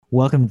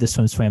Welcome to the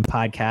Swim Swam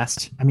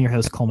podcast. I'm your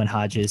host, Coleman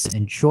Hodges,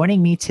 and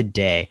joining me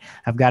today,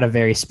 I've got a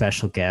very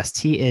special guest.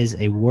 He is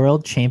a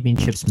World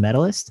Championships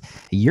medalist,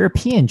 a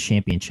European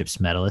Championships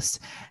medalist,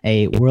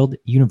 a World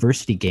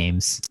University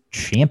Games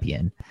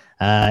champion.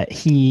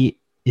 He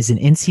is an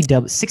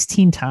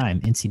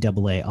 16-time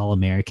NCAA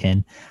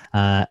All-American,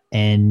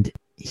 and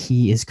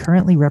he is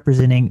currently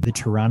representing the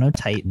Toronto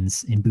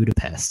Titans in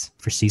Budapest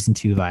for Season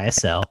 2 of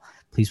ISL.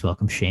 Please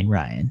welcome Shane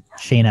Ryan.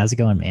 Shane, how's it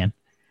going, man?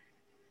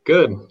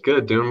 Good.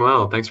 Doing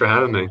well. Thanks for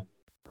having me.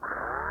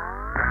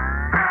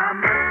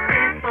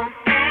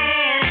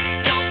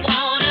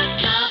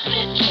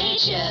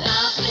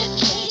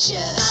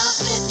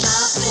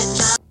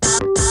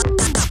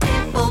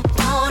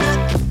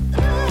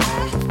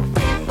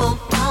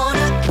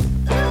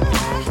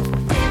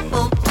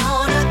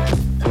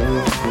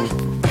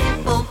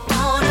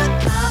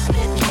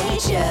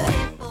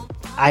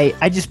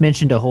 I just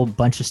mentioned a whole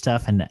bunch of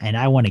stuff, and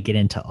I want to get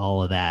into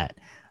all of that.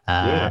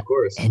 Yeah, of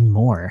course. And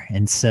more.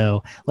 And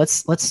so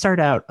let's start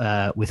out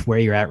with where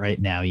you're at right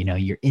now. You know,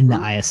 you're in the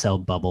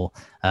ISL bubble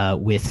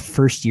with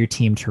first year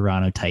team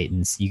Toronto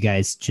Titans. You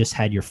guys just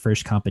had your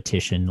first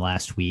competition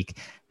last week.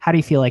 How do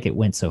you feel like it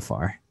went so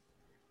far?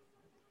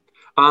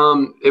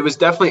 It was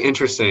definitely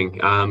interesting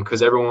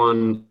because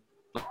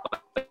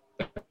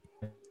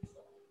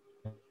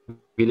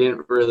we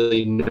didn't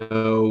really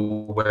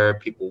know where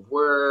people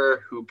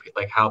were,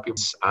 how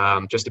people,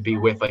 just to be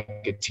with like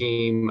a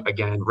team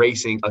again,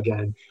 racing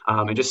again,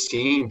 and just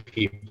seeing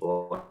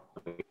people,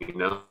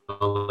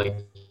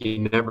 like you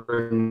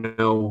never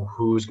know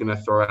who's going to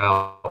throw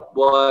out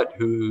what,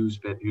 who's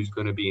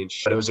going to be in.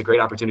 But it was a great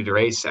opportunity to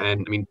race,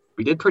 and I mean,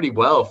 we did pretty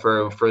well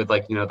for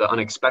like the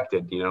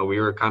unexpected.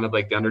 We were kind of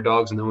like the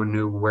underdogs, and no one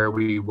knew where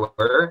we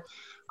were.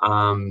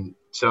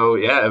 So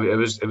yeah, it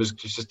was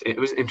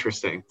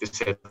interesting to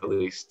say the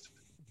least.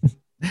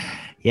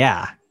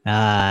 Yeah.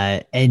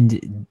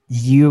 And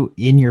you,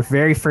 in your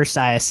very first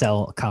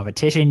ISL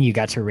competition, you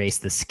got to race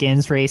the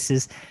skins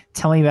races.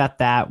 Tell me about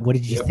that. What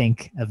did you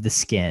think of the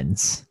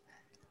skins?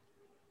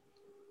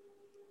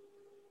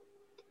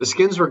 The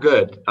skins were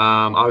good.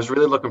 I was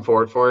really looking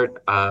forward for it.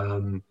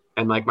 And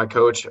like my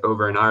coach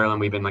over in Ireland,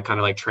 we've been like kind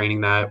of like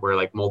training that. We're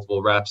like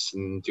multiple reps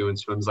and doing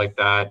swims like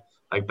that,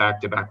 like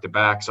back to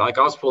back. So like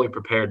I was fully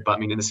prepared, but I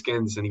mean in the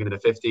skins and even in the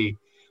 50,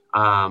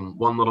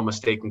 one little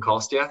mistake can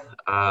cost you.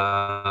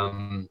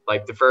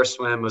 Like the first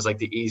swim was like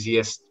the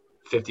easiest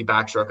 50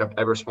 backstroke I've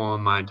ever swum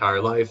in my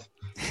entire life.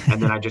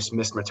 And then I just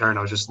missed my turn.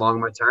 I was just long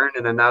my turn.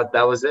 And then that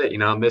was it.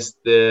 I missed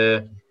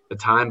the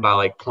time by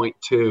like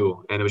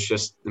 0.2. And it was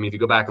just, I mean, if you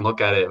go back and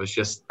look at it, I was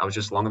just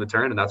long on the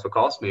turn, and that's what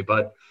cost me,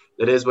 but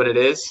it is what it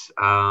is.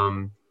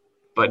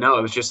 But no,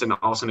 it was just an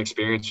awesome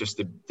experience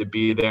just to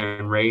be there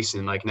and race.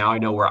 And like, now I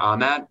know where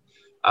I'm at.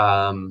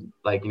 I'm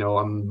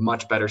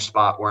much better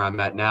spot where I'm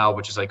at now,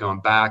 which is like going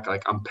back,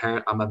 like I'm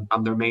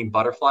their main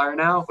butterflyer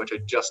now, which I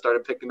just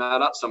started picking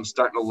that up. So I'm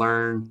starting to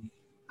learn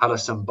how to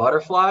some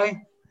butterfly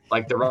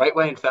like the right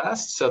way and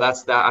fast. So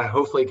that's that. I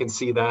hopefully can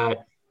see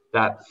that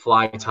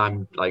fly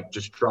time, like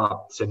just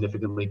drop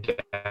significantly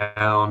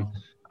down.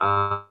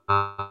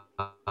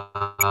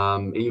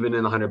 Even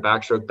in the 100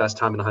 backstroke, best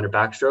time in the 100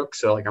 backstroke.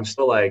 So like I'm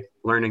still like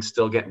learning,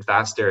 still getting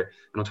faster,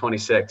 and I'm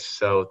 26.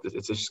 So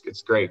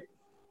it's great.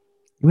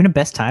 You win a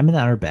best time in the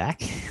 100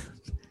 back?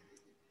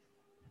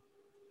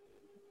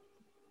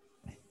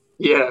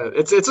 Yeah,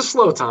 it's a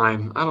slow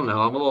time. I don't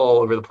know. I'm a little all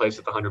over the place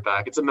with the 100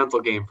 back. It's a mental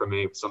game for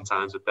me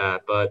sometimes with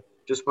that, but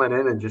just went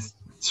in and just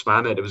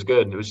swam it. It was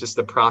good. It was just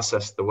the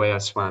process, the way I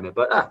swam it,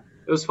 but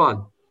it was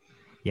fun.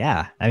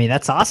 Yeah. I mean,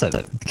 that's awesome.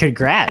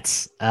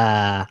 Congrats.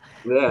 Yeah,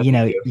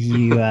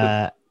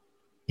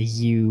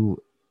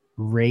 you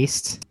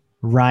raced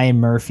Ryan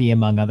Murphy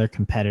among other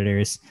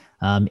competitors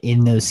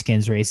in those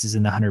skins races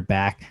in the 100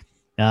 back.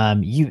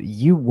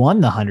 You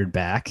won the 100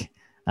 back,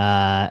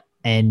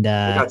 and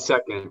I got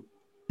second.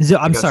 So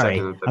I'm sorry.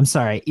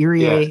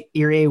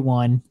 Irie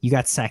won. You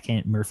got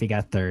second. Murphy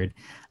got third.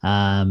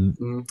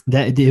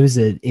 That it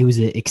was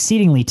a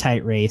exceedingly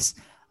tight race.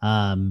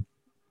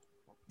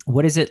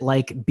 What is it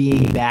like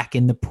being back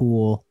in the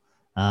pool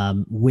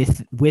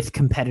with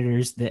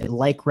competitors that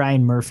like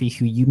Ryan Murphy,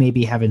 who you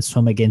maybe haven't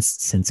swum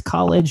against since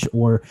college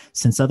or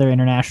since other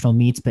international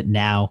meets, but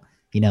now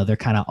they're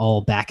kind of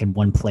all back in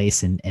one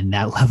place, and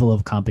that level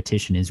of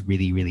competition is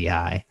really, really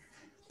high.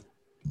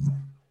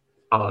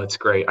 Oh, it's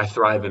great. I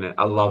thrive in it.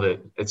 I love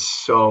it. It's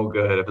so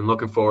good. I've been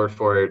looking forward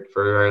for it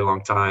for a very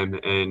long time.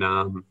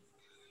 And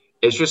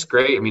it's just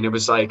great. I mean, it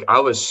was like, I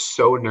was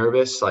so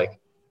nervous,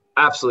 like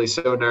absolutely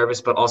so nervous,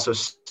 but also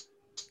so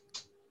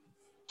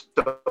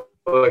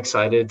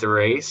excited to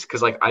race.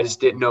 Cause like, I just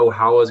didn't know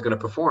how I was going to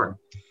perform.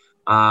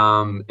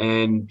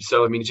 And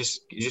so, I mean, you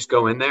just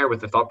go in there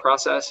with the thought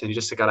process, and you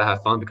just got to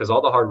have fun because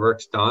all the hard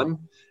work's done.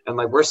 And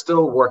like, we're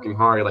still working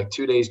hard. Like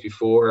 2 days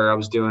before, I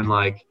was doing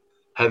like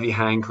heavy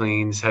hang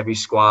cleans, heavy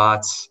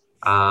squats.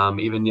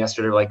 Even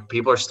yesterday, like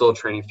people are still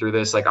training through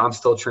this. Like I'm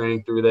still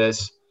training through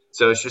this.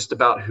 So it's just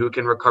about who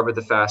can recover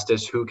the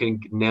fastest, who can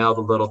nail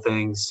the little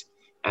things.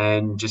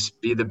 and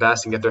just be the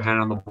best and get their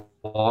hand on the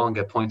ball and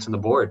get points on the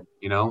board,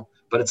 you know?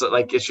 But it's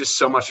like, it's just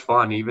so much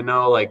fun, even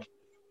though like,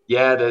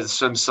 yeah, there's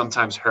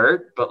sometimes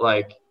hurt, but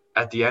like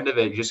at the end of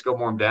it, you just go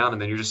warm down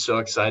and then you're just so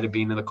excited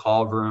being in the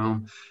call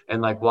room.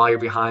 And like, while you're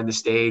behind the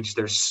stage,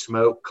 there's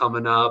smoke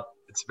coming up.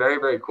 It's very,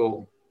 very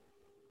cool.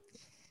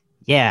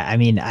 Yeah, I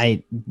mean,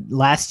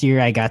 last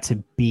year I got to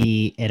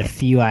be at a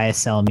few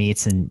ISL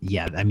meets, and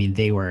yeah, I mean,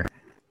 they were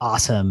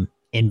awesome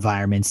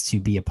environments to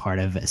be a part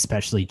of,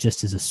 especially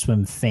just as a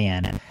swim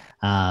fan.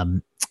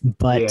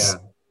 But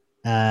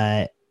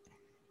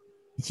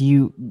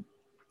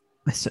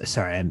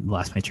sorry, I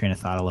lost my train of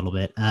thought a little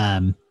bit.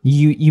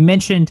 You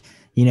mentioned,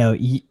 you know,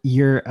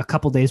 you're a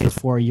couple days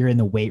before you're in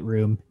the weight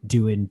room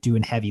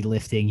doing heavy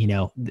lifting. You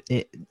know,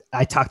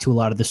 I talk to a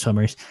lot of the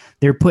swimmers.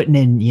 They're putting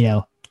in, you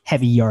know,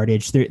 heavy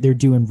yardage. They're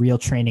doing real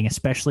training,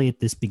 especially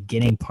at this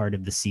beginning part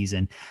of the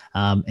season.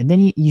 And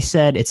then you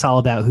said it's all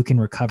about who can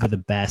recover the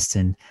best.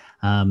 And,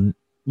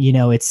 you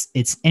know, it's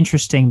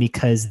interesting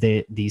because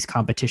these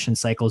competition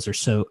cycles are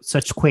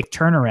such quick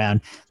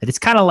turnaround that it's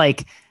kind of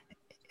like,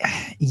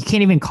 you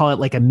can't even call it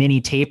like a mini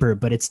taper,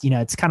 but it's, you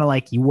know, it's kind of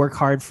like you work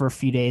hard for a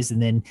few days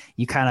and then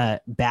you kind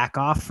of back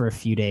off for a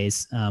few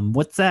days.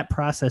 What's that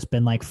process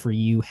been like for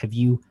you? Have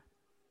you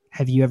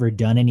ever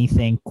done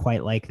anything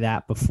quite like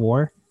that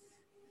before?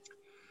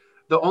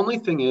 The only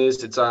thing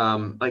is, it's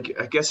like,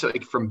 I guess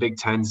like from Big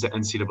Tens to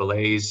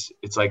NCAAs,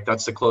 it's like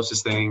that's the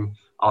closest thing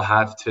I'll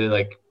have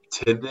to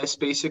this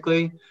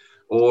basically,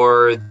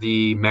 or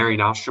the Mary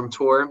Nostrum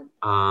tour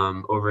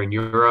over in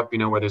Europe, you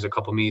know, where there's a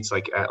couple meets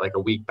like at like a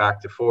week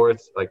back to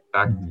forth, like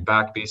back to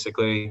back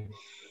basically.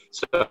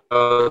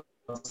 So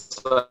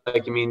it's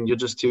like, I mean, you'll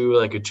just do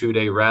like a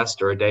 2-day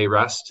rest or a day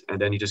rest, and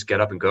then you just get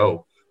up and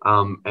go.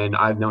 And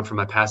I've known from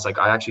my past, like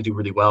I actually do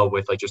really well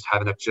with like just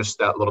having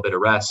that little bit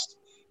of rest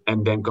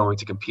and then going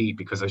to compete,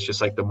 because it's just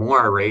like the more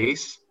I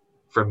race,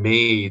 for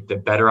me, the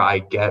better I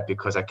get,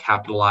 because I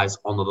capitalize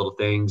on the little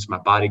things. My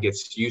body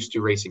gets used to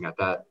racing at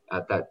that,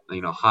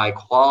 you know, high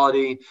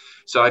quality.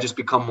 So I just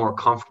become more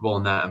comfortable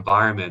in that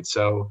environment.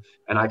 So,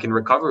 and I can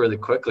recover really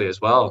quickly as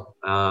well.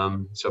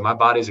 So my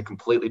body is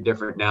completely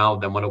different now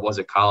than when it was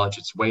at college.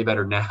 It's way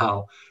better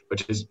now,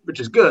 which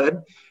is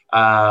good.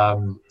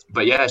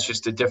 But yeah, it's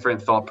just a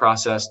different thought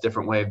process,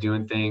 different way of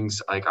doing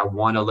things. Like I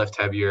want to lift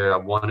heavier. I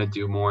want to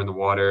do more in the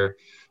water.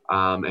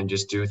 And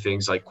just do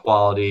things like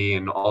quality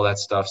and all that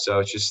stuff. So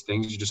it's just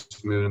things are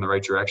just moving in the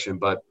right direction.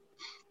 But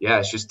yeah,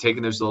 it's just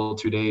taking those little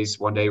 2 days,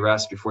 1 day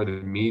rest before the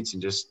meets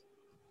and just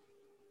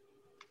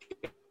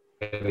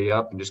get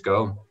up and just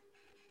go.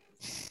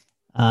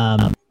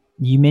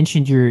 You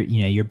mentioned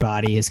your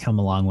body has come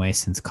a long way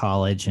since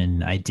college,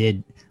 and I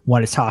did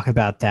want to talk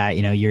about that.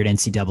 You know, you're an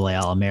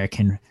NCAA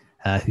All-American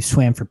who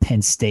swam for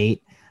Penn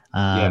State.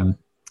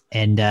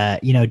 And,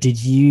 you know,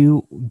 did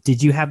you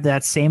have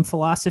that same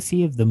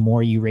philosophy of the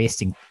more you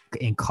raced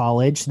in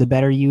college, the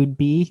better you would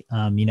be,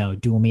 you know,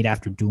 dual meet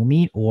after dual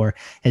meet, or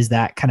has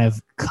that kind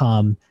of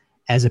come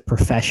as a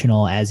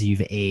professional as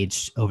you've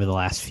aged over the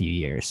last few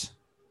years?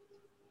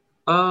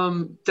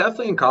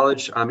 Definitely in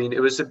college. I mean,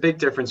 it was a big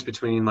difference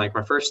between like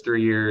my first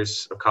 3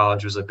 years of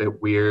college was a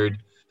bit weird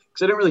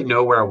because I didn't really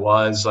know where I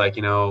was, like,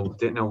 you know,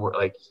 didn't know where,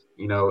 like,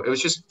 you know, it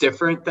was just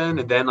different then.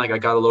 And then like I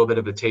got a little bit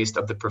of a taste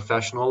of the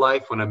professional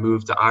life when I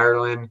moved to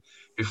Ireland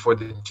before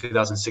the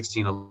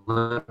 2016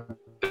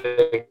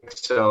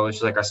 Olympics. So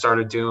it's like I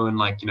started doing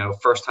like, you know,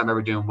 first time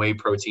ever doing whey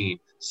protein.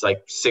 It's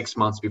like 6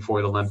 months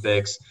before the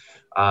Olympics,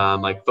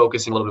 like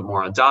focusing a little bit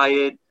more on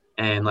diet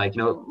and like,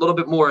 you know, a little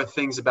bit more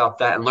things about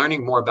that and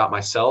learning more about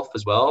myself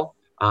as well.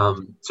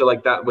 So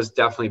like that was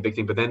definitely a big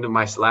thing. But then in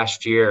my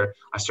last year,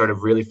 I started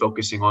really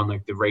focusing on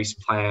like the race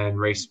plan,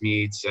 race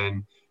meets,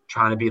 and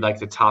trying to be like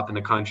the top in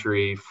the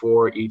country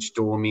for each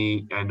dual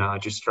meet, and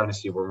just trying to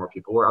see where more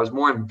people were. I was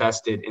more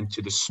invested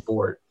into the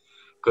sport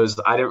because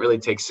I didn't really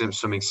take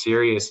swimming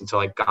serious until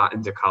I got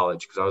into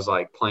college, because I was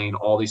like playing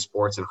all these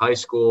sports in high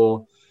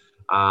school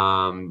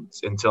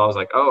until I was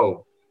like,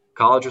 oh,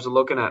 colleges are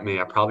looking at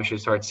me. I probably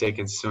should start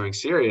taking swimming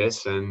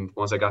serious. And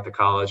once I got to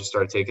college, I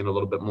started taking a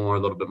little bit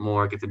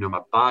more, get to know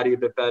my body a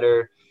bit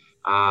better.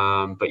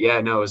 But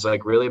yeah, no, it was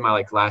like really my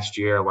like last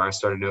year where I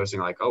started noticing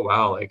like, oh,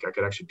 wow, like I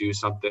could actually do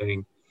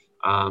something.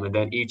 And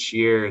then each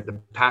year, the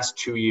past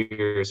 2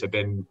 years have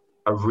been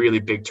a really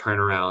big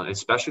turnaround,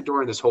 especially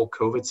during this whole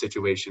COVID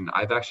situation.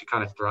 I've actually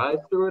kind of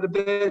thrived through it a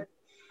bit.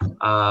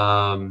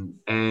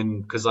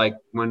 And because like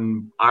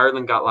when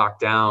Ireland got locked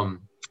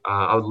down,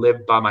 I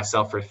lived by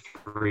myself for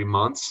 3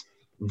 months,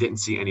 didn't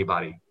see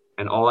anybody.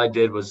 And all I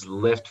did was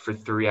lift for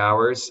 3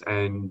 hours,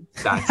 and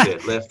that's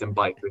it. Lift and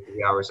bike for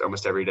 3 hours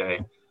almost every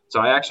day. So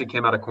I actually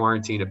came out of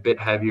quarantine a bit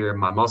heavier.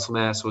 My muscle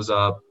mass was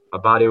up, my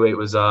body weight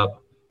was up.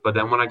 But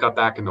then when I got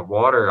back in the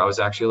water, I was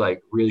actually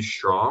like really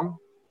strong.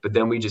 But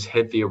then we just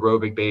hit the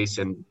aerobic base,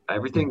 and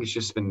everything has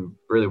just been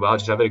really well.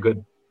 Just having a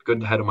good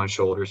head on my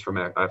shoulders from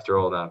after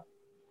all that.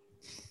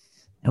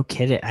 No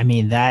kidding. I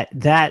mean,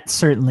 that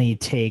certainly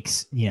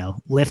takes, you know,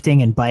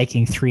 lifting and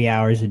biking 3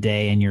 hours a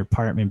day in your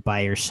apartment by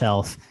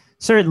yourself.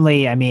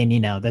 Certainly, I mean, you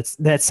know,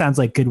 that sounds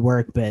like good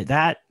work, but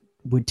that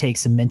would take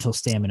some mental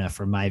stamina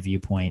from my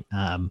viewpoint.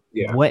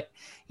 Yeah. What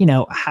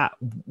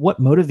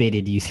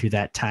motivated you through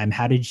that time?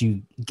 How did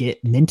you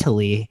get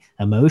mentally,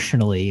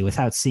 emotionally,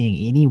 without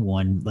seeing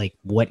anyone? Like,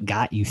 what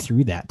got you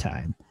through that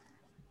time?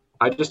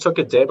 I just took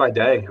it day by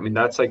day. I mean,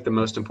 that's like the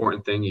most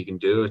important thing you can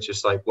do. It's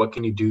just like, what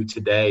can you do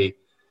today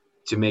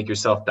to make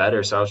yourself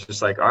better? So I was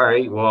just like, all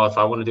right, well, if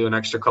I want to do an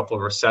extra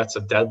couple of sets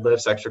of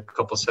deadlifts, extra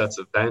couple sets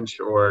of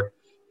bench, or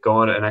go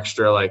on an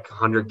extra like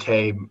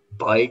 100K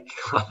bike,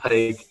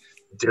 like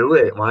do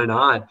it. Why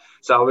not?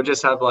 So I would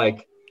just have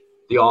like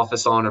The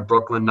Office on or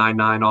Brooklyn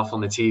Nine-Nine off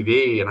on the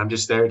TV, and I'm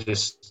just there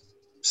just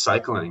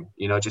cycling,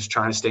 just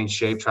trying to stay in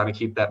shape, trying to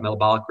keep that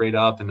metabolic rate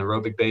up and the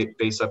aerobic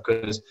base up,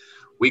 because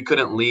we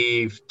couldn't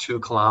leave 2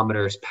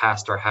 kilometers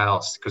past our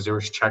house because there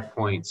was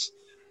checkpoints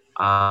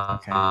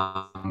Okay.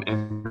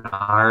 in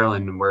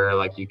Ireland where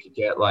like you could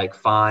get like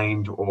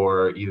fined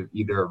or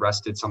either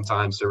arrested.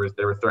 Sometimes they were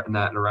threatening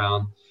that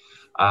around.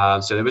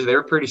 So they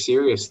were pretty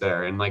serious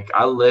there. And like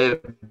I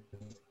lived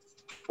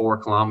 4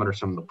 kilometers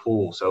from the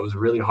pool, so it was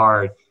really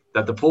hard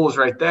that the pool was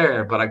right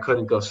there, but I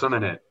couldn't go swim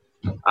in it.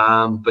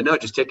 But no, I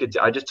just took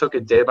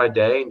it day by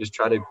day and just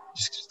try to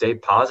just stay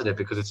positive,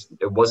 because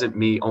it wasn't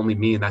only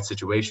me in that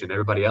situation.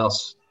 Everybody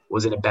else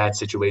was in a bad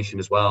situation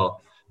as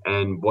well.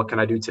 And what can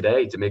I do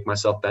today to make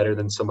myself better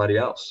than somebody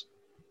else?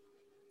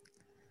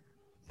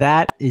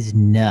 That is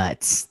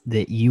nuts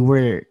that you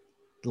were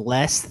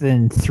less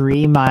than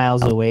 3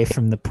 miles away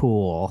from the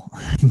pool,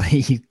 but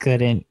you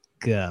couldn't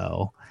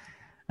go.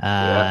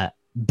 Yeah.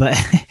 But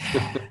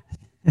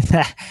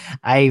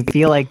I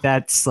feel like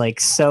that's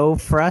like so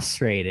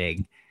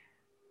frustrating,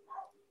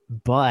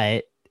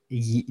 but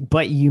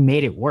you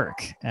made it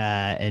work.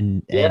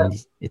 And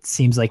it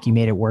seems like you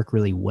made it work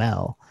really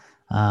well.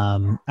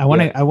 I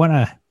want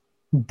to,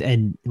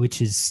 and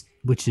which is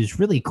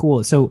really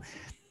cool. So,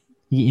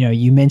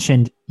 you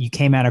mentioned you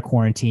came out of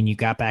quarantine, you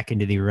got back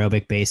into the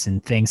aerobic base,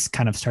 and things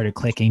kind of started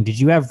clicking. Did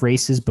you have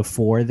races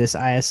before this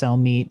ISL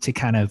meet to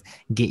kind of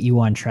get you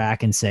on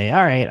track and say,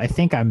 all right, I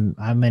think I'm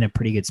in a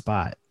pretty good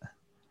spot?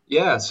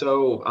 Yeah.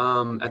 So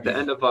at the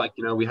end of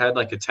we had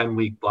like a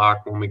 10-week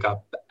block when we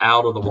got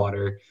out of the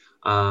water.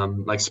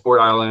 Like Sport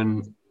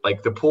Island,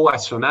 like the pool I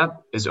swim at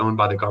is owned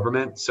by the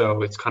government.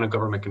 So it's kind of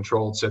government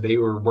controlled. So they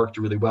worked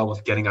really well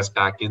with getting us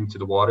back into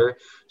the water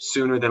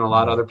sooner than a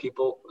lot of other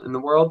people in the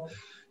world.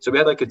 So we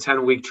had like a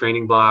 10-week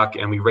training block,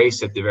 and we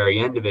raced at the very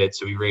end of it.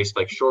 So we raced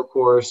like short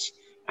course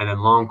and then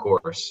long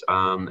course.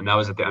 And that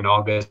was at the end of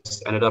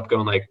August. Ended up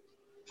going like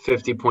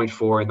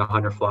 50.4 in the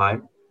 100 fly.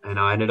 And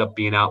I ended up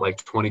being out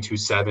like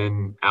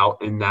 22.7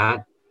 out in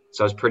that.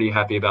 So I was pretty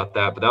happy about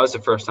that. But that was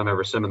the first time I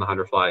ever swim in the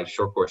 100 fly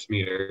short course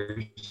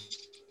meters.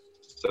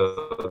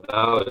 So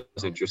that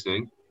was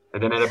interesting.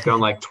 And then I ended up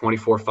going like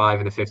 24.5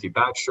 in the 50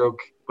 backstroke,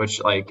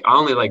 which like I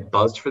only like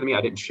buzzed for me.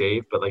 I didn't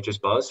shave, but like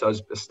just buzzed. So I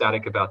was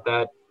ecstatic about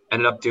that.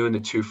 Ended up doing the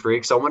 2 free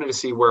because I wanted to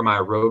see where my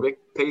aerobic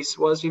pace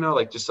was,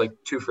 like just like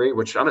 2 free,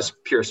 which I'm a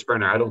pure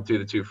sprinter. I don't do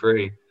the 2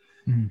 free.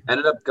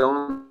 Ended up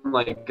going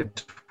like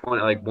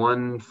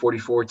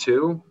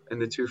 144.2 in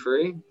the 2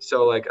 free.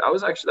 So like I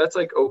was actually, that's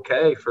like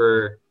okay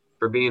for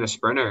being a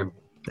sprinter.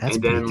 That's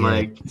and pretty then good.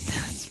 like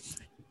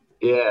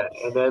yeah,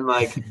 and then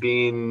like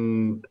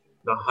being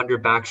the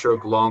 100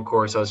 backstroke long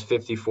course, I was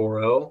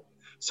 54.0.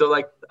 So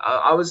like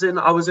I was in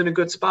a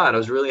good spot. I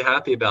was really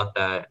happy about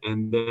that.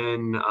 And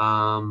then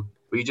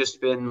we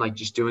just been like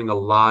just doing a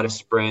lot of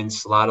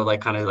sprints, a lot of like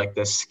kind of like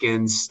the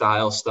skin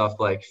style stuff,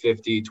 like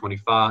 50,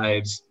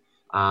 25s.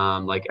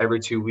 Like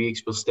every 2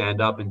 weeks we'll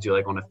stand up and do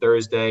like on a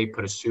Thursday,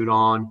 put a suit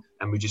on,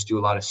 and we just do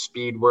a lot of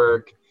speed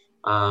work.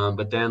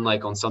 But then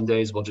like on some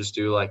days we'll just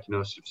do like,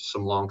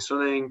 some long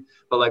swimming,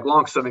 but like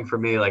long swimming for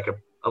me, like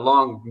a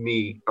long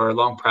meet or a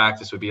long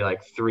practice would be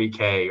like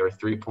 3K or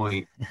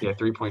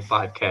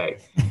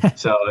 3.5K.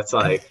 So it's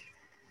like,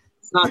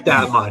 it's not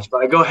that much,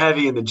 but I go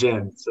heavy in the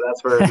gym. So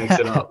that's where it makes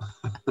it up.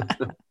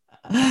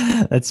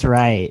 That's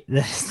right.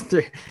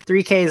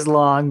 3K is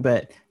long,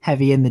 but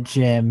heavy in the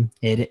gym.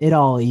 It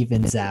all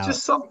evens out.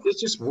 It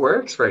just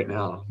works right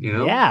now,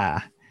 Yeah.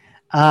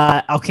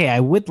 Okay. I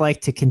would like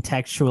to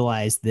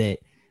contextualize that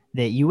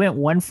you went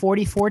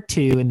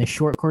 144.2 in the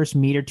short course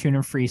meter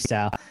tuner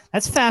freestyle.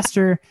 That's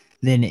faster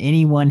than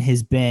anyone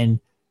has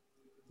been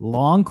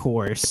long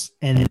course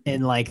in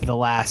like the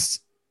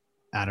last,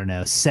 I don't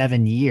know,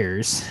 7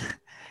 years.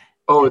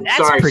 Oh,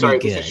 sorry.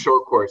 Good. This is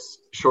short course,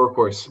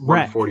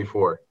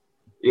 144. Right.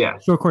 Yeah.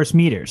 Short course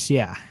meters.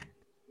 Yeah.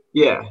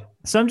 Yeah.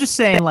 So I'm just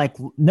saying, like,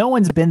 no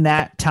one's been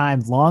that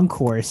time long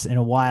course in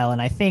a while.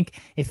 And I think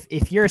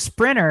if you're a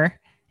sprinter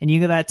and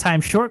you go that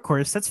time short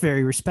course, that's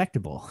very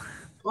respectable.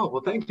 Oh,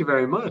 well, thank you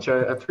very much. I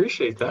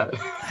appreciate that.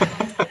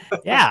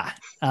 Yeah.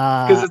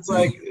 Because it's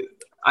like,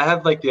 I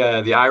have like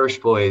the Irish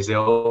boys, they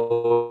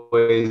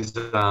always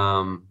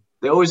go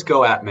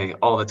at me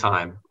all the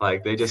time.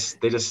 Like they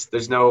just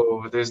there's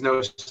no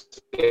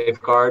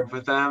safeguard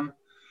with them.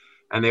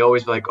 And they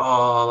always be like,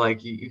 oh,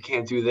 like you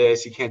can't do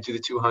this, you can't do the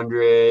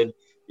 200,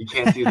 you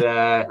can't do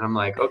that. And I'm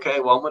like,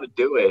 okay, well, I'm gonna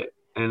do it.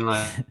 And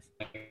like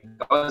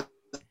I was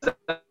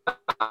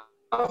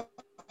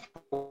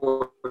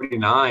 40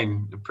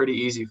 49, a pretty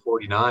easy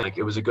 49. Like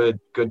it was a good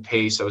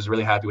pace. I was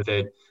really happy with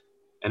it.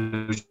 And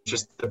it was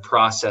just the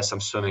process I'm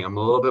swimming. I'm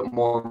a little bit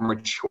more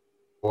mature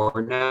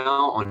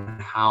now on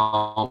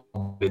how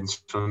I've been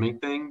swimming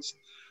things,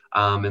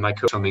 and my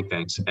coach swimming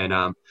things. And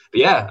but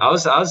yeah, I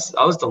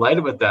was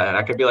delighted with that.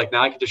 I could be like,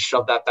 now I could just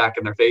shove that back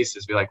in their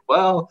faces, be like,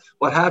 well,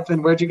 what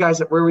happened? Where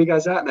were you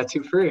guys at in that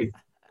 2 free?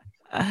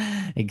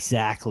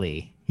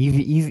 Exactly.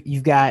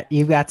 You've got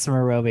some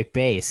aerobic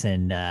base,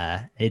 and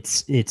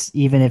it's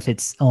even if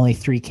it's only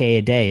 3K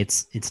a day,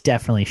 it's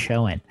definitely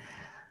showing.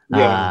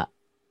 Yeah.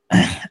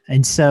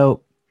 And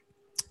so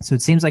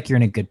it seems like you're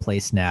in a good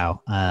place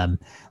now. I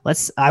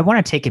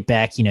want to take it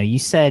back. You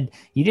said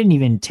you didn't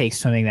even take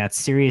swimming that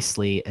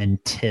seriously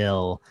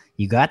until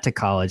you got to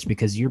college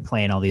because you're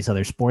playing all these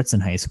other sports in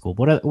high school.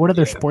 What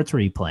other sports were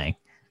you playing?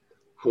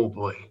 Oh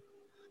boy.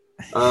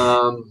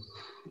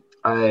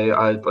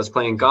 I was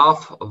playing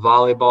golf,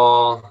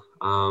 volleyball,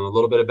 a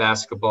little bit of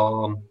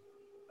basketball,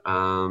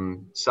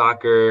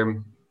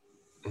 soccer,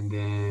 and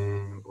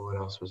then what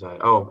else was I?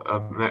 Oh,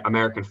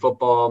 American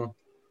football,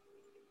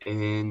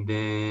 and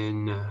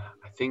then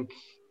I think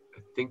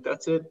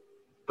that's it.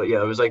 But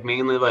yeah, it was like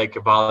mainly like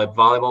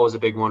volleyball was a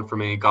big one for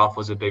me. Golf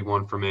was a big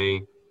one for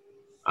me.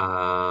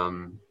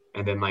 And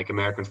then like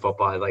American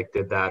football, I like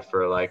did that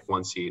for like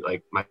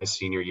like my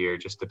senior year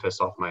just to piss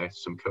off my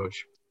swim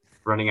coach.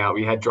 Running out,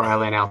 we had dry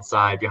land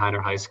outside behind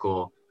our high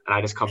school, and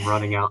I just come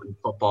running out in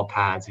football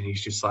pads, and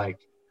he's just like,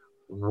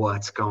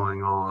 "What's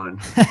going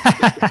on?"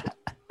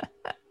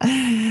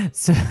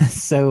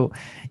 So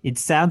it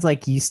sounds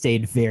like you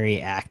stayed very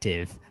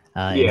active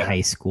in high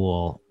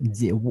school.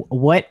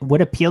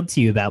 What appealed to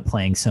you about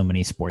playing so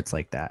many sports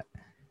like that?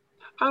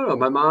 I don't know.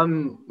 My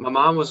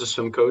mom was a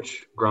swim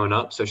coach growing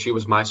up, so she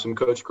was my swim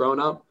coach growing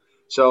up.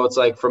 So it's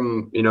like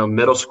from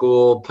middle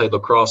school, played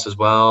lacrosse as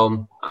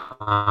well.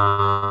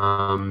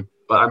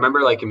 But I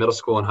remember like in middle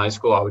school and high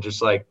school, I would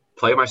just like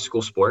play my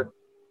school sport,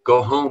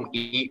 go home,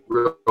 eat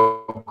real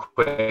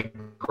quick,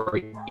 or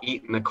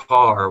eat in the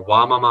car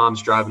while my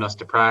mom's driving us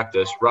to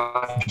practice,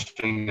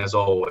 rushing as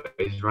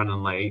always,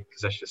 running late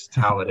because that's just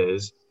how it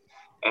is,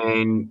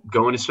 and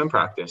going to swim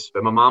practice.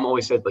 But my mom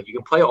always said, like, you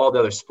can play all the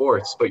other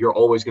sports, but you're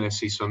always going to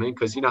see swimming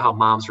because you know how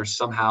moms are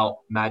somehow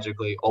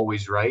magically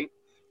always right.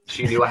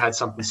 She knew I had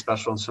something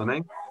special in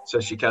swimming, so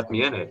she kept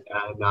me in it.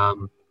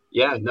 And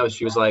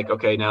she was like,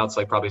 okay, now it's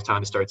like probably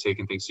time to start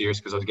taking things serious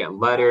because I was getting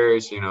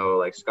letters,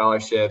 like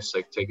scholarships,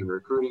 like taking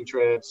recruiting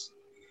trips.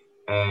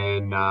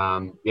 And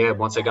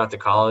once I got to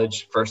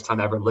college, first time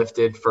ever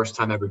lifted, first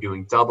time ever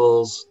doing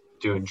doubles,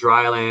 doing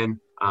dry land,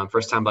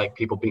 first time like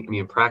people beating me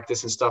in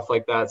practice and stuff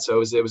like that.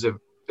 So it was a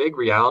big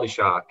reality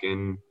shock,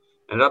 and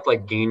ended up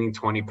like gaining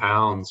 20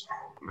 pounds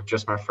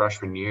just my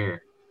freshman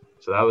year.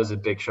 So that was a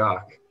big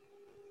shock.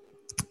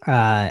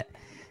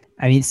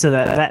 So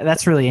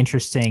that's really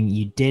interesting.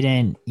 You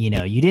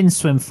didn't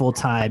swim full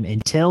time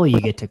until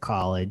you get to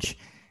college.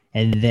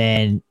 And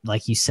then,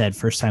 like you said,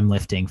 first time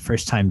lifting,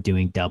 first time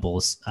doing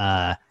doubles.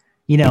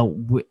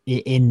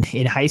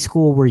 In high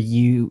school, were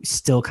you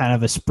still kind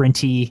of a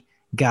sprinty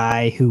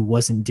guy who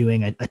wasn't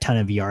doing a ton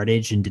of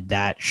yardage? And did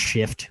that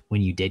shift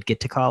when you did get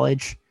to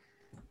college?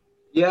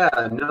 Yeah,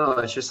 no,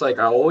 it's just like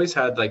I always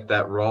had like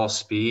that raw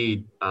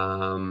speed.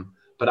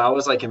 But I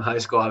was like in high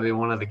school, I'd be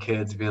one of the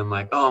kids being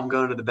like, oh, I'm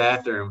going to the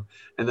bathroom.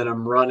 And then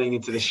I'm running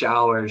into the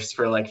showers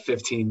for like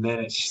 15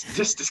 minutes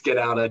just to get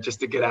out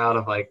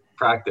of like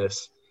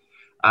practice.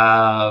 So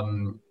I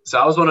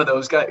was one of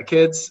those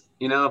kids,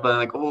 but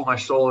like, oh, my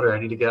shoulder, I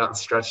need to get out and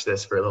stretch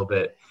this for a little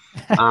bit.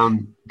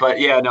 But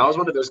yeah, no, I was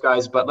one of those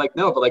guys, but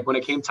when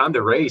it came time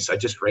to race, I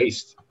just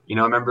raced. I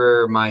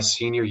remember my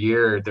senior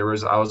year, there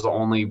was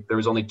only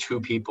 2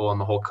 people in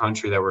the whole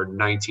country that were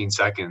 19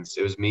 seconds.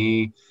 It was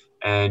me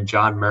and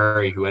John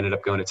Murray, who ended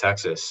up going to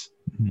Texas.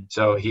 Mm-hmm.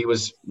 So he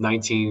was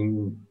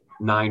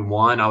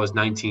 19.91, I was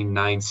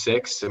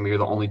 19.96, and we were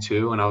the only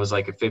 2. And I was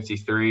like a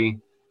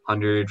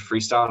 5,300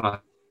 freestyle. And I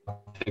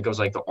think I was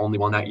like the only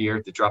one that year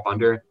to drop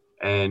under,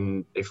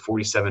 and a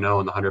 47.0 in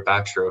the 100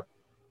 backstroke.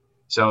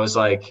 So it was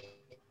like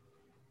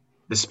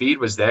the speed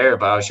was there,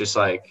 but I was just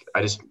like,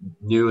 I just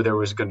knew there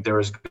was going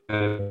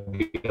to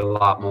be a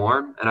lot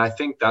more. And I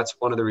think that's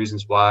one of the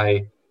reasons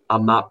why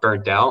I'm not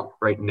burnt out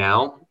right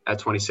now at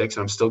 26,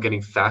 and I'm still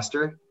getting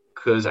faster,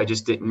 because I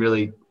just didn't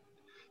really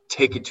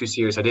take it too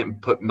serious. I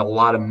didn't put a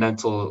lot of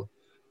mentally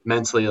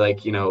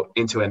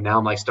into it. Now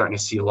I'm like starting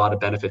to see a lot of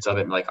benefits of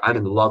it. And like, I'm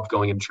in love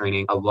going and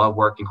training. I love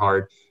working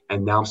hard,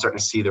 and now I'm starting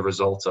to see the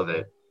results of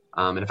it.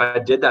 And if I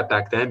did that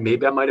back then,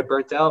 maybe I might have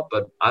burnt out,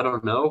 but I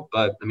don't know.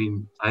 But I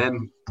mean, I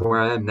am where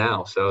I am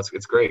now, so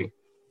it's great.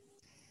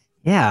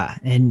 Yeah,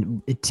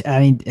 and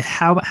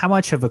how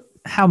much of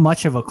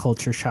a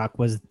culture shock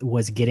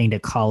was getting to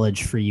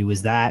college for you?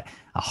 Was that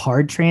a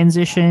hard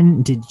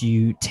transition? Did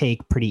you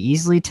take pretty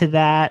easily to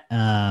that?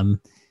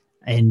 And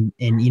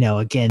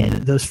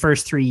again, those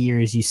first 3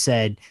 years you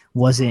said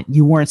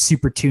you weren't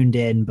super tuned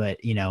in, but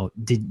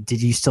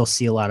did you still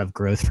see a lot of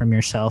growth from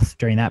yourself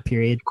during that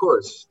period? Of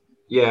course.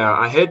 Yeah,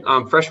 I hit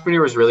freshman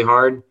year was really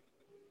hard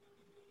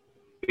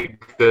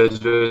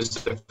because it was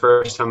the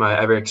first time I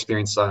ever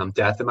experienced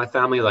death in my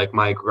family. Like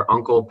my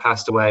uncle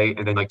passed away,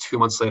 and then like 2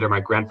 months later, my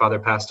grandfather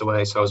passed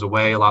away. So I was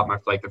away a lot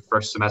like the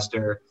first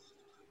semester.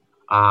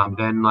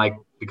 Then like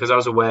because I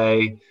was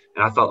away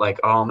and I thought like,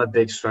 oh, I'm a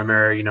big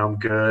swimmer, I'm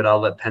good. I'll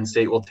let Penn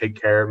State will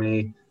take care of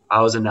me.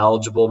 I was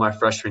ineligible my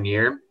freshman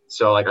year.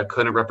 So like I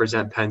couldn't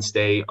represent Penn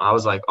State. I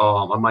was like,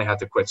 oh, I might have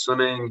to quit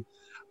swimming.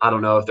 I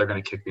don't know if they're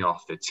going to kick me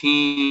off the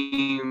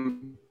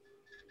team.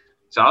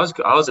 So I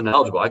was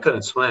ineligible. I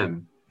couldn't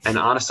swim. And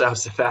honestly, I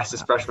was the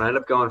fastest freshman. I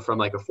ended up going from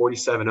like a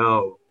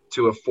 47.0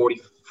 to a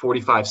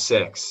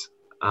 45.6.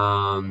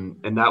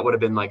 And that would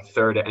have been like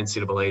third at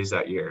NCAAs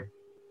that year.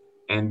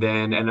 And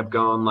then ended up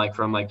going like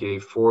from like a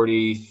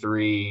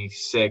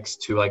 43.6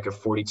 to like a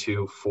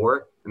 42.4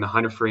 in the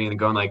 100 free, and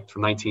going like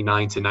from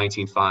 19.9 to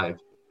 19.5.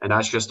 And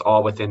that's just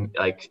all within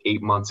like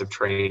 8 months of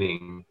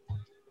training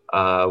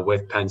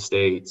with Penn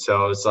State.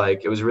 So it's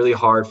like, it was really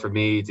hard for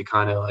me to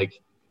kind of like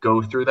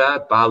go through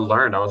that, but I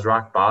learned. I was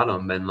rock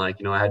bottom, and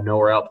like, I had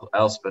nowhere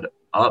else but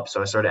up.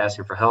 So I started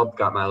asking for help,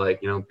 got my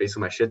like,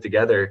 basically my shit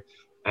together,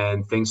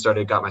 and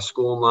got my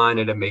school in line,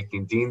 ended up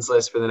making dean's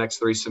list for the next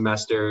 3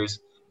 semesters.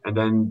 And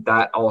then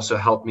that also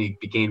helped me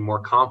gain more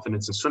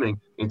confidence in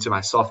swimming into my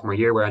sophomore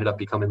year, where I ended up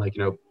becoming like,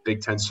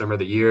 Big Ten swimmer of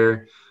the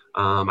year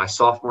my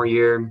sophomore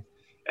year,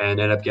 and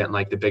ended up getting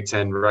like the Big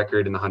Ten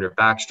record in the 100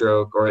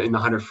 backstroke, or in the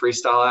 100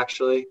 freestyle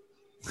actually.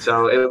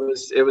 So it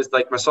was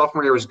like my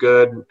sophomore year was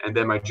good, and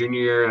then my junior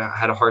year I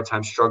had a hard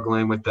time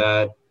struggling with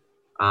that.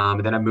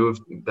 And then I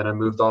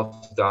moved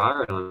off to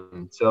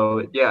Ireland.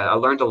 So yeah, I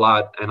learned a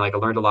lot, and like I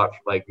learned a lot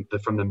like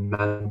from the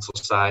mental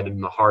side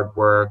and the hard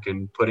work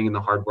and putting in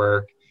the hard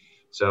work.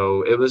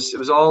 So it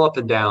was all up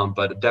and down,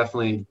 but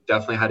definitely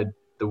had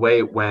the way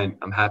it went.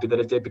 I'm happy that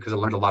it did, because I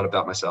learned a lot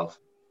about myself.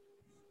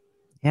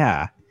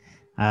 Yeah.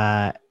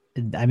 I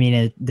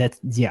mean, that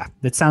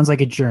sounds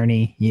like a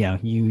journey.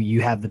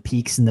 You have the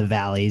peaks and the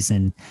valleys,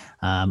 and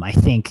I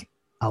think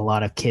a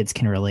lot of kids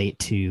can relate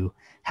to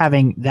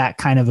having that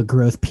kind of a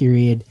growth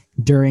period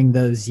during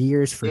those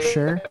years for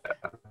sure.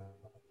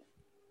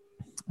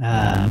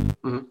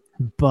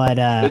 But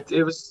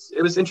it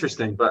was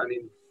interesting, but I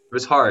mean, it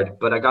was hard,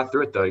 but I got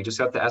through it though. You just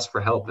have to ask for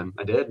help, and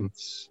I did, and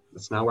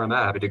that's now where I'm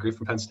at. I have a degree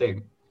from Penn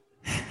State.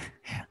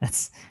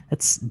 That's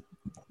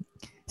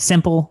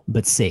simple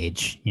but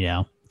sage,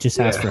 just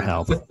ask for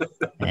help.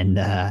 And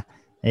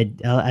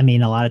I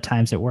mean, a lot of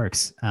times it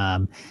works.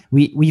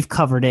 We've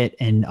covered it,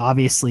 and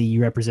obviously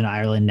you represent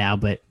Ireland now,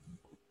 but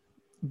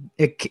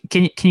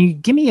can you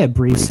give me a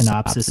brief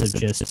synopsis of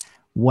just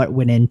what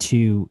went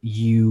into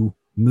you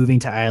moving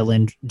to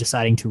Ireland,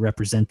 deciding to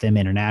represent them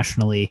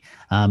internationally,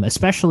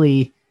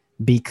 especially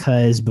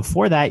because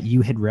before that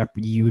you had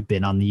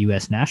been on the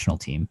U.S. national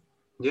team?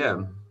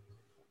 Yeah.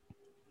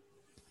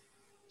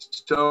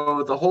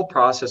 So the whole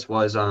process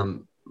was, I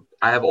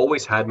have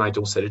always had my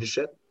dual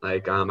citizenship.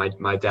 Like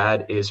my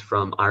dad is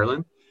from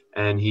Ireland,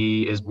 and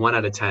he is 1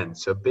 out of 10.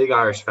 So big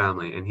Irish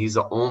family, and he's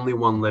the only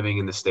one living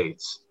in the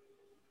States.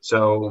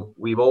 So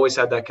we've always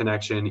had that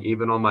connection.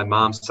 Even on my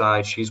mom's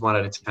side, she's 1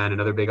 out of 10,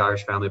 another big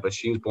Irish family, but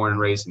she was born and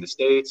raised in the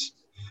States.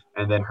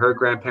 And then her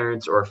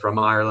grandparents are from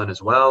Ireland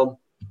as well.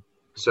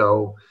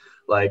 So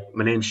like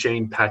my name's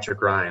Shane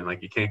Patrick Ryan.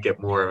 Like you can't get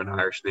more of an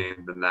Irish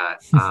name than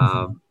that.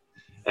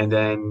 And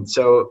then,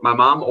 so my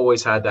mom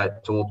always had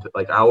that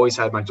I always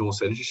had my dual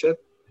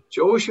citizenship.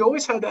 She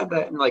always had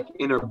that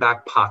in her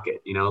back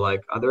pocket,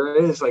 like there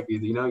is like,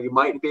 you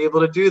might be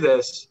able to do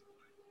this.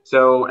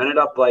 So ended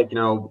up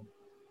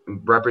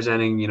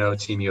representing,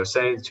 Team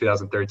USA in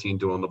 2013,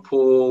 doing the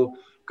pool,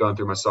 going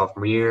through my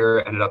sophomore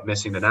year, ended up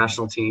missing the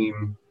national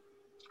team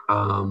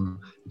in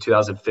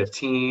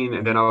 2015.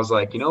 And then I was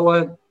like, you know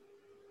what?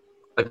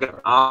 Like an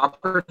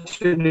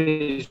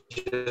opportunity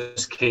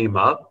just came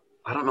up.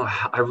 I don't know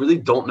I really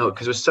don't know,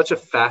 because it was such a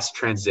fast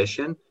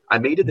transition. I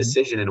made a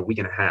decision in a week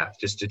and a half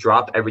just to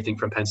drop everything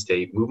from Penn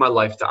State, move my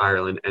life to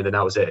Ireland, and then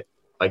that was it.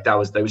 Like it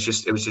was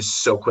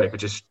just so quick. I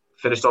just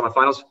finished all my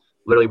finals,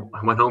 literally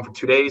went home for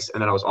 2 days,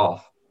 and then I was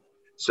off.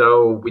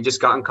 So we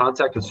just got in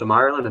contact with Swim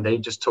Ireland, and they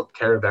just took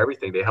care of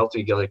everything. They helped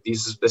me get like,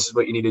 this is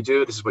what you need to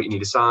do. This is what you need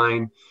to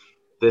sign.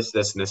 This,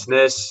 and this, and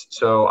this.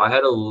 So I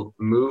had to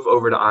move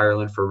over to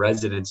Ireland for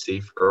residency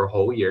for a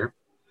whole year.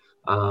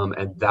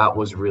 And that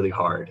was really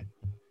hard.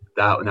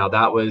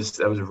 That was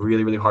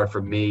really, really hard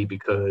for me,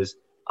 because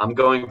I'm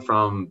going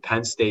from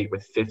Penn State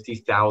with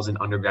 50,000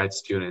 undergrad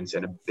students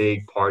and a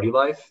big party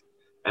life,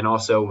 and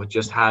also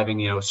just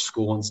having,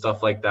 school and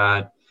stuff like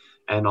that.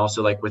 And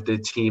also like with the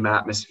team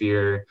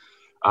atmosphere.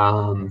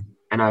 And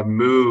I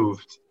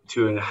moved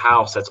to a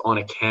house that's on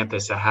a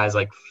campus that has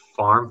like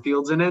farm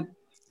fields in it.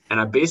 And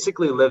I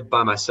basically lived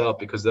by myself,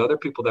 because the other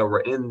people that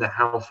were in the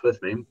house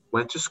with me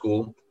went to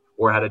school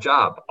or had a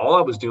job. All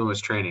I was doing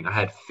was training. I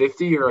had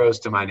 50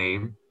 euros to my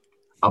name,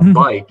 a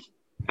bike,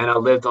 and I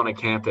lived on a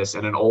campus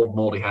in an old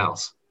moldy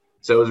house.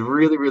 So it was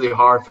really, really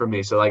hard for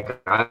me. So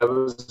like I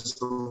was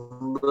a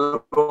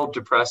little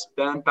depressed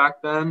back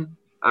then.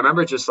 I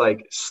remember just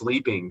like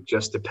sleeping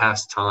just to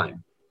pass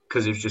time,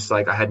 because it was just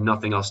like I had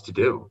nothing else to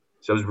do.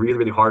 So it was really,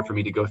 really hard for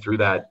me to go through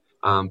that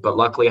But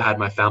luckily I had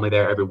my family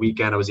there every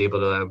weekend. I was able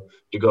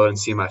to go and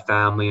see my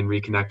family and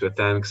reconnect with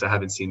them because I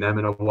haven't seen them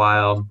in a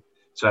while.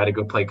 So I had to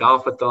go play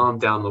golf with them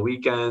down the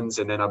weekends,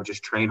 and then I would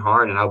just train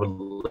hard and I would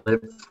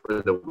live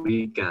for the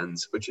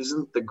weekends, which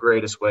isn't the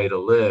greatest way to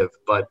live,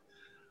 but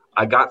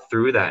I got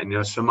through that.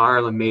 And, Swim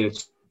Ireland made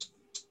it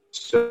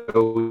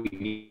so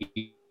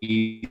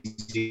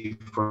easy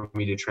for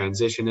me to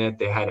transition it.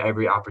 They had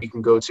every opportunity you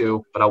can go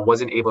to, but I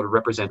wasn't able to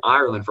represent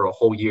Ireland for a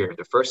whole year.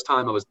 The first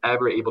time I was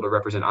ever able to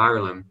represent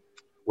Ireland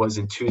was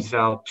in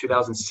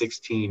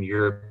 2016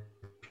 Europeans.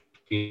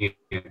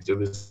 It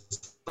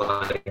was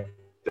like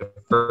the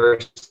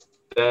first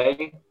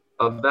day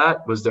of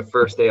that was the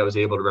first day I was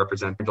able to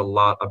represent a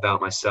lot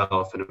about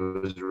myself. And it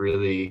was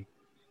really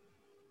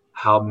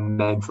how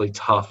mentally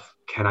tough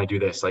can I do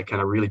this? Like, can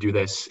I really do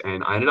this?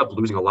 And I ended up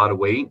losing a lot of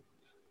weight.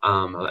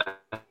 I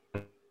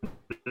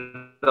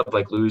ended up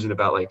like losing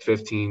about like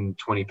 15,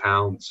 20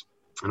 pounds,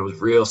 and it was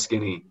real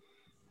skinny.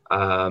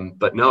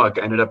 But no, I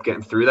ended up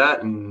getting through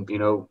that, and,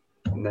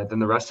 then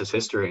the rest is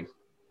history.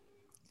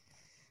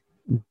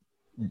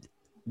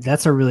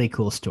 That's a really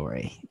cool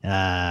story.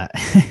 And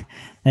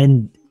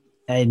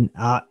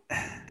that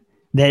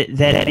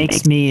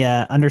makes me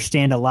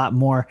understand a lot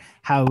more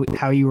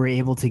how you were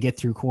able to get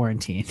through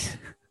quarantine.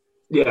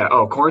 Yeah.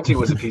 Oh, quarantine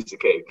was a piece of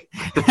cake.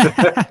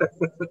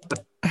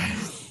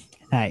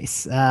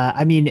 Nice.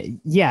 I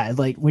mean, yeah,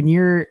 like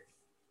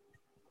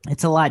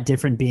it's a lot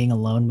different being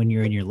alone when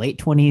you're in your late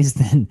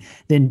 20s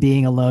than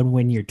being alone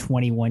when you're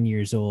 21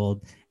 years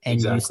old and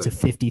Exactly. used to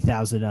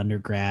 50,000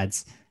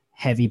 undergrads,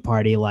 heavy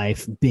party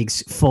life, big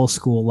full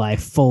school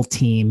life, full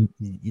team.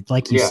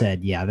 Like you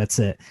said, yeah, that's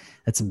a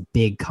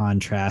big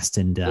contrast.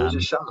 And it was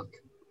a shock.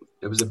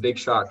 It was a big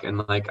shock.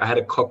 And like, I had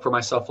to cook for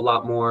myself a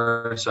lot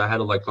more. So I had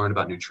to like learn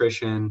about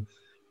nutrition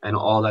and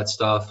all that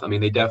stuff. I mean,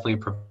 they definitely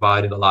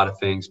provided a lot of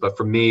things, but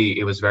for me,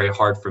 it was very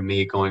hard for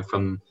me going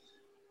from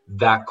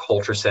that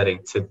culture setting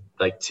to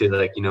a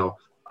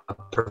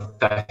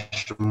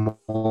professional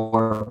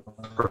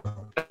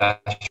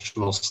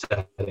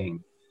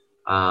setting.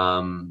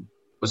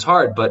 It was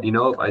hard, but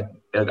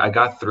I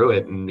got through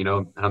it, and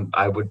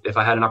I would, if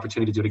I had an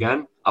opportunity to do it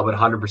again, I would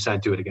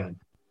 100% do it again.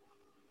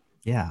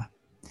 Yeah.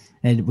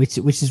 And which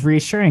is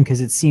reassuring,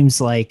 because it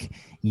seems like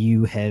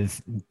you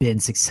have been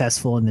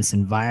successful in this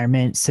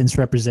environment since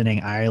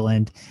representing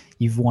Ireland.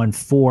 You've won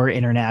 4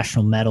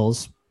 international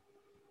medals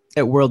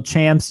at World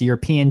Champs,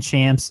 European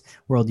Champs,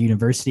 World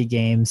University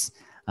Games.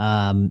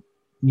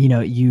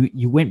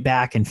 You went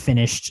back and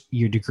finished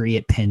your degree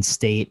at Penn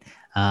State.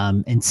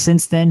 And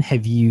since then,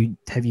 have you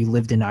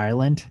lived in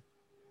Ireland?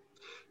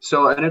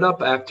 So I ended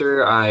up,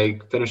 after I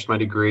finished my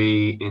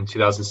degree in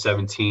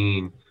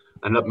 2017,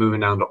 I ended up moving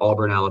down to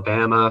Auburn,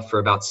 Alabama for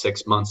about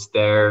 6 months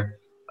there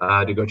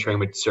to go train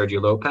with Sergio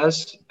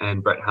Lopez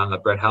and Brett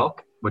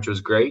Halk, which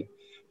was great.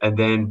 And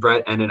then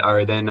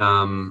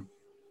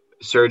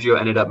Sergio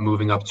ended up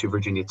moving up to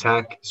Virginia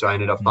Tech. So I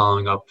ended up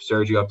following up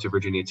Sergio up to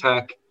Virginia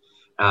Tech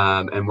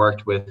and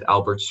worked with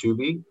Albert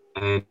Subi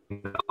and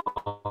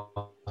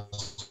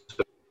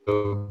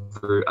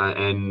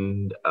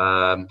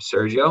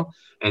Sergio.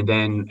 And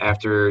then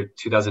after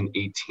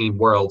 2018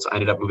 Worlds, I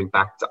ended up moving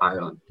back to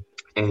Ireland.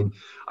 And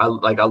I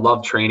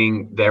love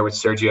training there with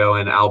Sergio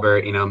and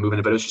Albert,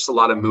 moving, but it was just a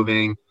lot of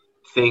moving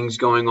things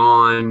going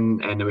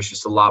on. And there was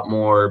just a lot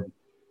more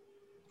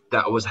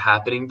that was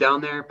happening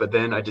down there. But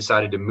then I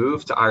decided to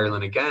move to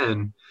Ireland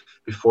again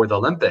before the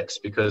Olympics,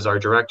 because our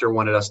director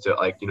wanted us to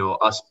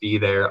us be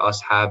there, us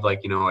have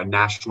a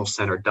national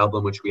center,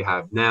 Dublin, which we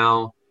have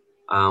now.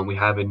 We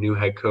have a new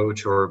head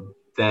coach, or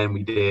then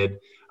we did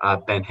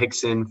Ben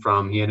Hickson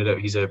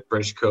he's a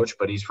British coach,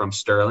 but he's from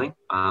Stirling,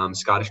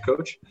 Scottish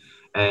coach.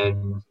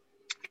 And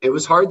it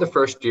was hard the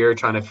first year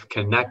trying to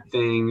connect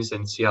things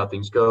and see how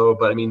things go.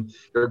 But I mean,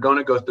 you're going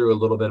to go through a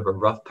little bit of a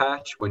rough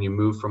patch when you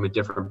move from a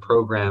different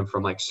program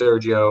from like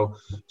Sergio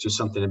to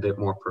something a bit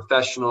more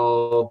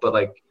professional. But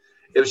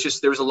it was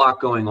just, there was a lot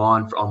going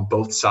on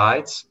both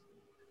sides.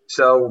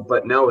 So,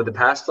 but no, the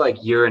past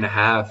year and a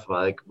half,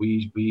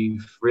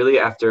 we've really,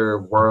 after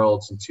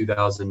Worlds in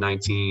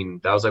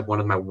 2019, that was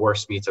one of my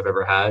worst meets I've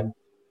ever had.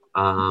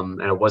 And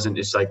it wasn't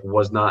just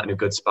was not in a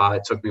good spot.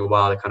 It took me a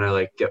while to kind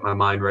of get my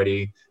mind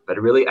ready. But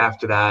really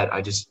after that,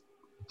 I just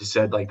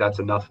said that's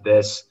enough of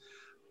this,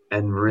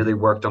 and really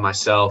worked on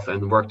myself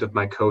and worked with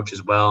my coach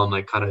as well.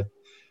 And kind of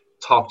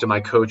talked to my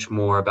coach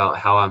more about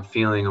how I'm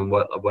feeling and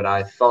what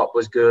I thought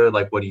was good.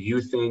 What do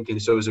you think?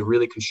 And so it was we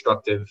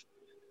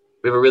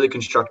have a really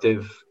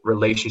constructive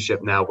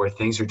relationship now where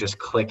things are just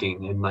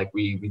clicking, and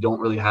we don't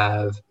really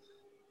have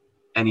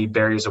any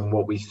barriers on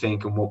what we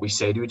think and what we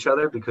say to each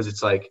other, because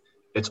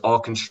it's all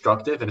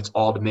constructive and it's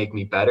all to make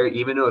me better.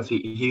 Even though if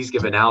he's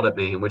given out at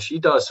me, which he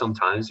does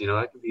sometimes,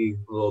 I can be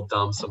a little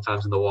dumb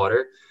sometimes in the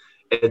water.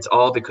 It's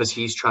all because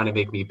he's trying to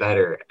make me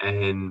better.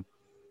 And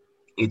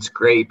it's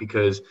great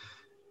because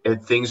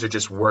things are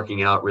just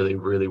working out really,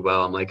 really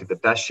well. I'm in the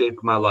best shape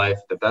of my life,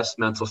 the best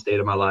mental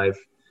state of my life.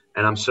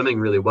 And I'm swimming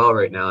really well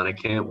right now. And I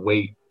can't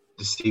wait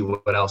to see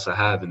what else I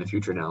have in the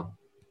future now.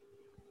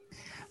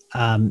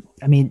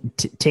 I mean,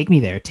 take me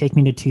there. Take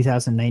me to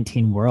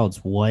 2019 Worlds.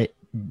 What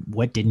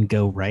didn't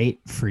go right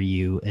for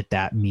you at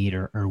that meet,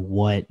 or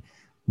what,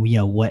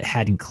 what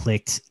hadn't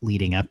clicked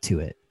leading up to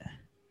it?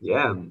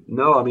 Yeah,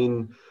 no, I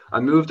mean, I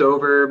moved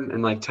over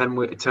and like 10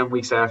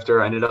 weeks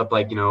after I ended up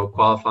like,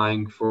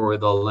 qualifying for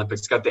the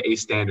Olympics, got the A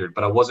standard,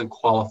 but I wasn't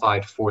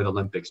qualified for the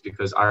Olympics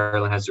because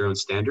Ireland has their own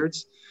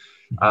standards.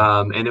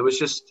 And it was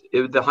just,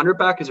 the 100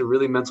 back is a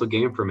really mental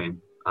game for me.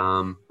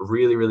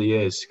 Really, really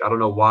is. I don't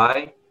know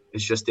why. It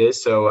just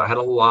is. So I had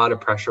a lot of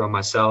pressure on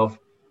myself.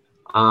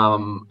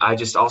 I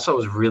just also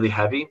was really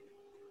heavy,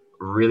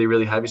 really,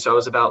 really heavy. So I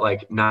was about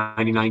like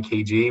 99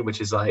 kg,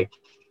 which is like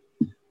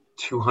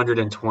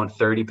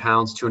 230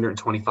 pounds,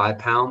 225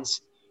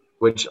 pounds,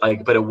 which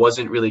like, but it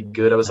wasn't really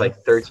good. I was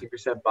like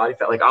 13% body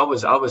fat. Like I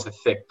was a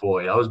thick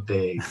boy. I was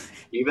big.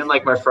 Even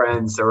like my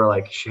friends, they were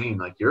like, Shane,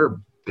 like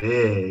you're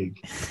big.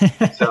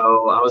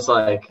 So I was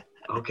like,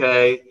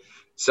 okay.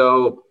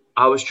 So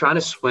I was trying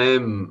to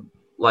swim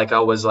like I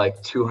was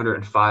like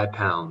 205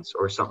 pounds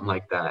or something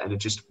like that. And it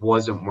just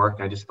wasn't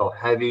working. I just felt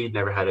heavy,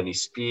 never had any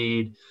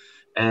speed.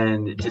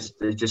 And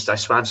I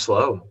swam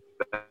slow.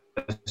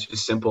 It's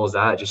just simple as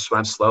that. I just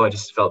swam slow. I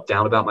just felt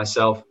down about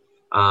myself.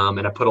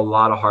 And I put a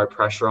lot of hard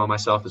pressure on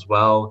myself as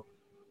well.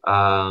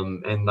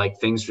 And like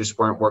things just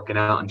weren't working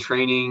out in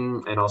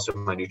training and also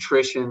my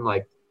nutrition.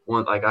 Like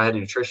I had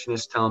a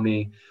nutritionist tell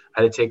me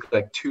I had to take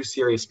like 2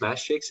 serious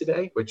mass shakes a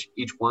day, which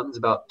each one's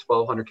about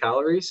 1,200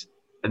 calories,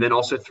 and then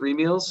also 3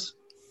 meals.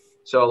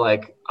 So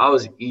like I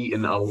was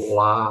eating a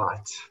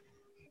lot.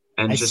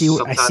 And I see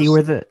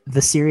where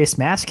the serious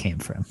mass came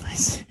from.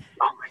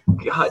 Oh my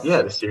God.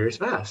 Yeah. The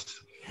serious mass.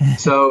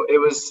 So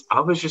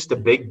I was just a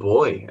big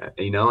boy,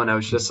 and I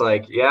was just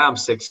like, yeah, I'm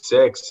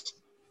 6'6",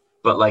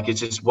 but like, I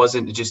just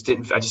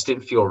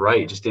didn't feel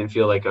right. It just didn't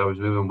feel like I was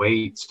moving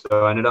weight.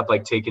 So I ended up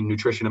like taking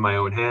nutrition in my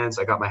own hands.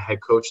 I got my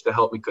head coach to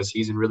help me because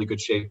he's in really good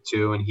shape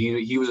too. And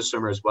he was a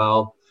swimmer as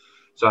well.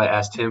 So I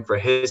asked him for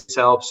his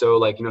help. So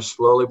like,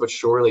 slowly but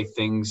surely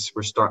things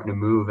were starting to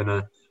move.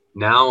 And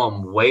now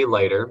I'm way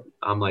lighter.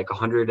 I'm like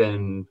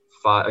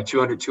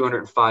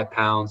 205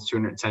 pounds,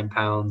 210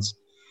 pounds.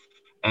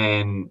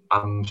 And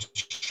I'm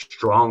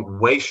strong,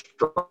 way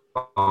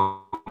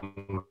stronger,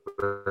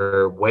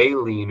 way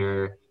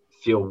leaner,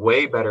 feel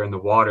way better in the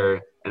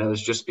water. And it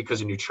was just because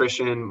of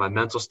nutrition, my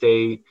mental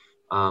state,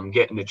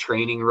 getting the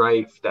training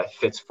right that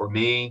fits for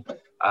me.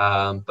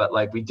 But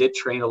like we did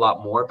train a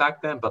lot more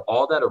back then, but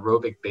all that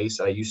aerobic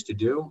base I used to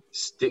do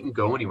didn't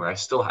go anywhere. I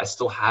still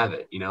have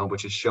it,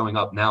 which is showing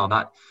up now. I'm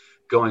not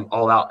going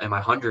all out in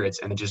my hundreds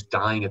and just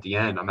dying at the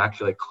end. I'm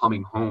actually like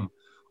coming home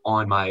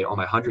on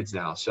my hundreds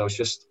now. So it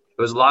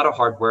was a lot of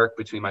hard work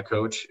between my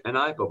coach and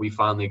I, but we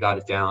finally got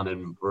it down,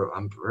 and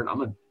I'm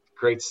a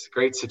great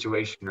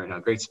situation right now.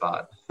 Great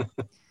spot.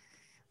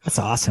 That's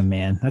awesome,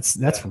 man.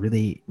 That's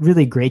really,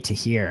 really great to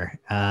hear.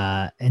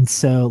 And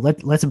so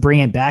let's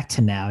bring it back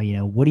to now.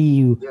 What are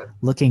you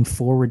looking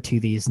forward to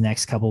these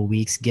next couple of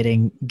weeks?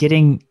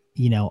 Getting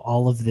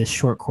all of this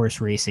short course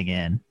racing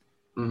in.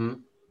 Mm-hmm.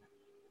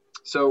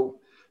 So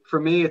for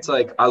me, it's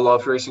like I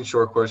love racing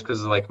short course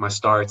because of like my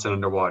starts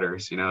and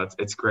underwaters.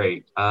 It's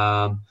great.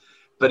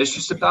 But it's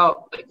just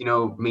about,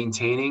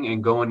 maintaining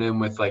and going in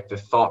with like the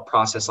thought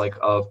process, like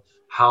of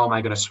how am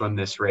I going to swim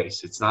this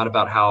race? It's not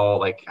about how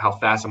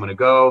fast I'm going to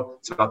go.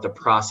 It's about the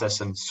process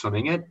and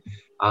swimming it.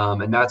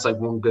 And that's like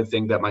one good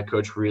thing that my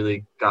coach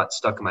really got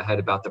stuck in my head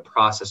about the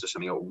process of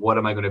swimming. What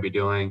am I going to be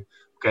doing?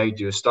 Okay,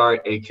 do a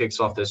start, 8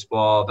 kicks off this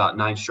wall, about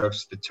 9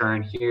 strokes to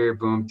turn here,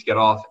 boom, to get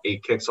off,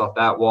 8 kicks off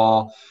that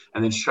wall.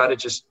 And then try to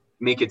just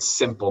make it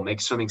simple, make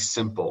swimming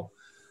simple.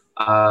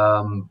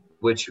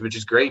 Which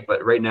is great.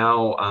 But right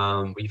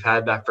now, we've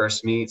had that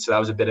first meet, so that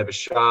was a bit of a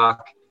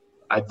shock.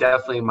 I've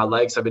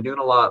been doing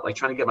a lot, like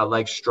trying to get my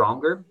legs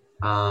stronger.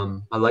 My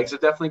legs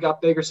have definitely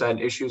got bigger, so I had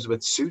issues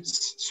with suit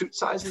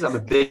sizes. I'm a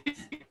big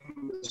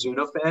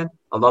Mizuno fan.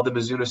 I love the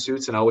Mizuno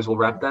suits, and I always will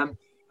rep them.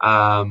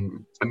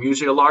 I'm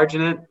usually a large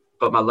in it,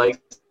 but my legs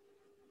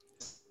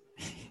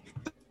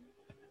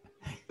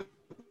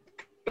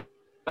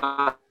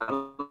a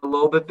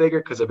little bit bigger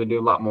because I've been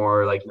doing a lot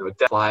more like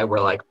fly were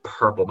like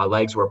purple. My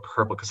legs were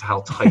purple because of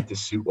how tight the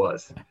suit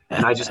was,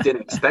 and I just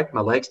didn't expect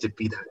my legs to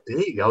be that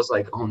big. I was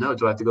like, oh no,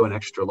 do I have to go an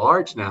extra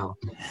large now?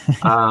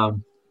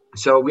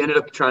 So we ended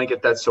up trying to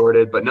get that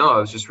sorted, but no, I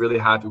was just really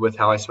happy with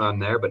how I swam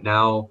there. But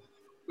now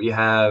we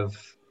have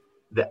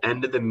the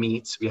end of the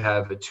meets. We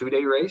have a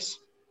 2-day race,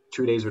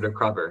 2 days to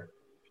recover,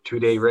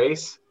 2-day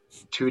race,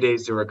 2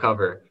 days to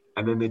recover,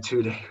 and then the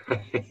 2-day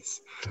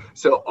race.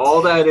 So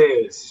all that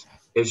is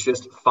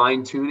just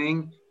fine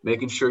tuning,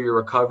 making sure you're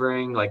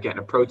recovering, like getting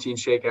a protein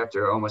shake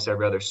after almost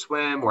every other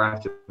swim or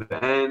after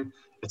the end.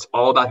 It's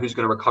all about who's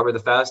going to recover the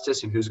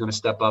fastest and who's going to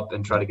step up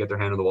and try to get their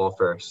hand on the wall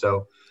first.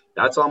 So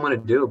that's all I'm going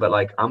to do. But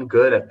like, I'm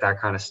good at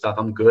that kind of stuff.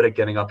 I'm good at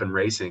getting up and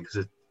racing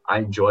because I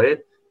enjoy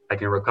it. I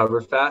can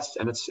recover fast,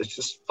 and it's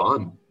just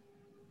fun.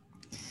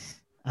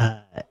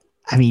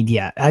 I mean,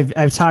 yeah,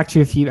 I've talked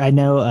to a few. I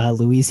know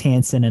Louise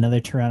Hansen, another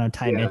Toronto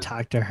Titan. Yeah. I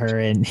talked to her,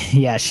 and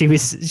yeah, she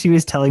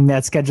was telling me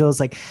that schedule is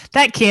like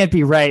that can't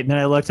be right. And then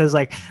I looked, I was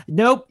like,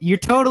 nope, you're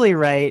totally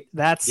right.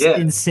 That's Yeah.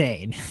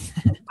 insane.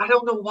 I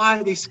don't know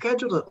why they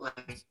scheduled it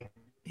like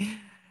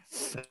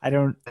I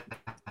don't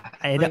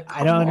Like,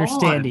 I don't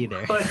understand on.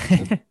 either.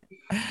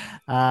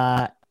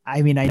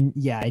 I mean,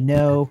 I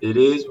know It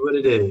is what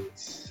it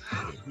is.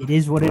 it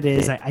is what it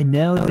is. I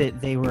know that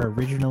they were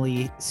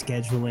originally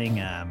scheduling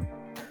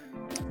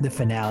the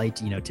finale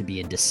to be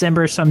in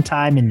December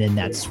sometime, and then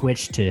that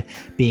switched to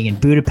being in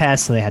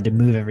Budapest, so they had to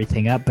move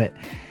everything up. But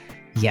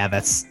yeah,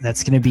 that's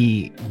going to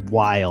be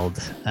wild.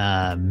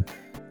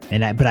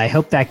 But I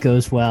hope that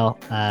goes well.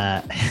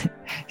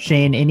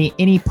 Shane,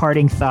 any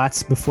parting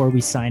thoughts before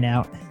we sign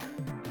out?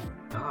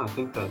 I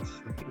think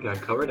I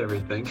covered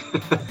everything.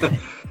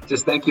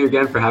 Just thank you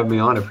again for having me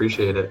on.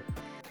 Appreciate it.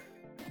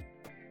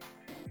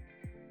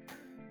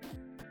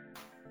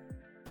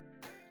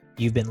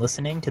 You've been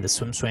listening to the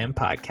Swim Swam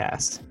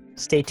podcast.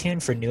 Stay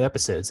tuned for new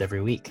episodes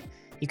every week.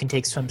 You can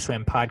take Swim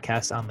Swam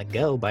podcast on the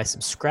go by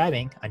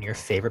subscribing on your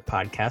favorite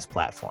podcast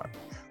platform.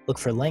 Look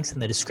for links in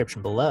the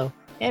description below,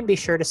 and be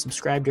sure to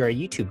subscribe to our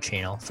YouTube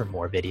channel for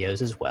more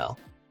videos as well.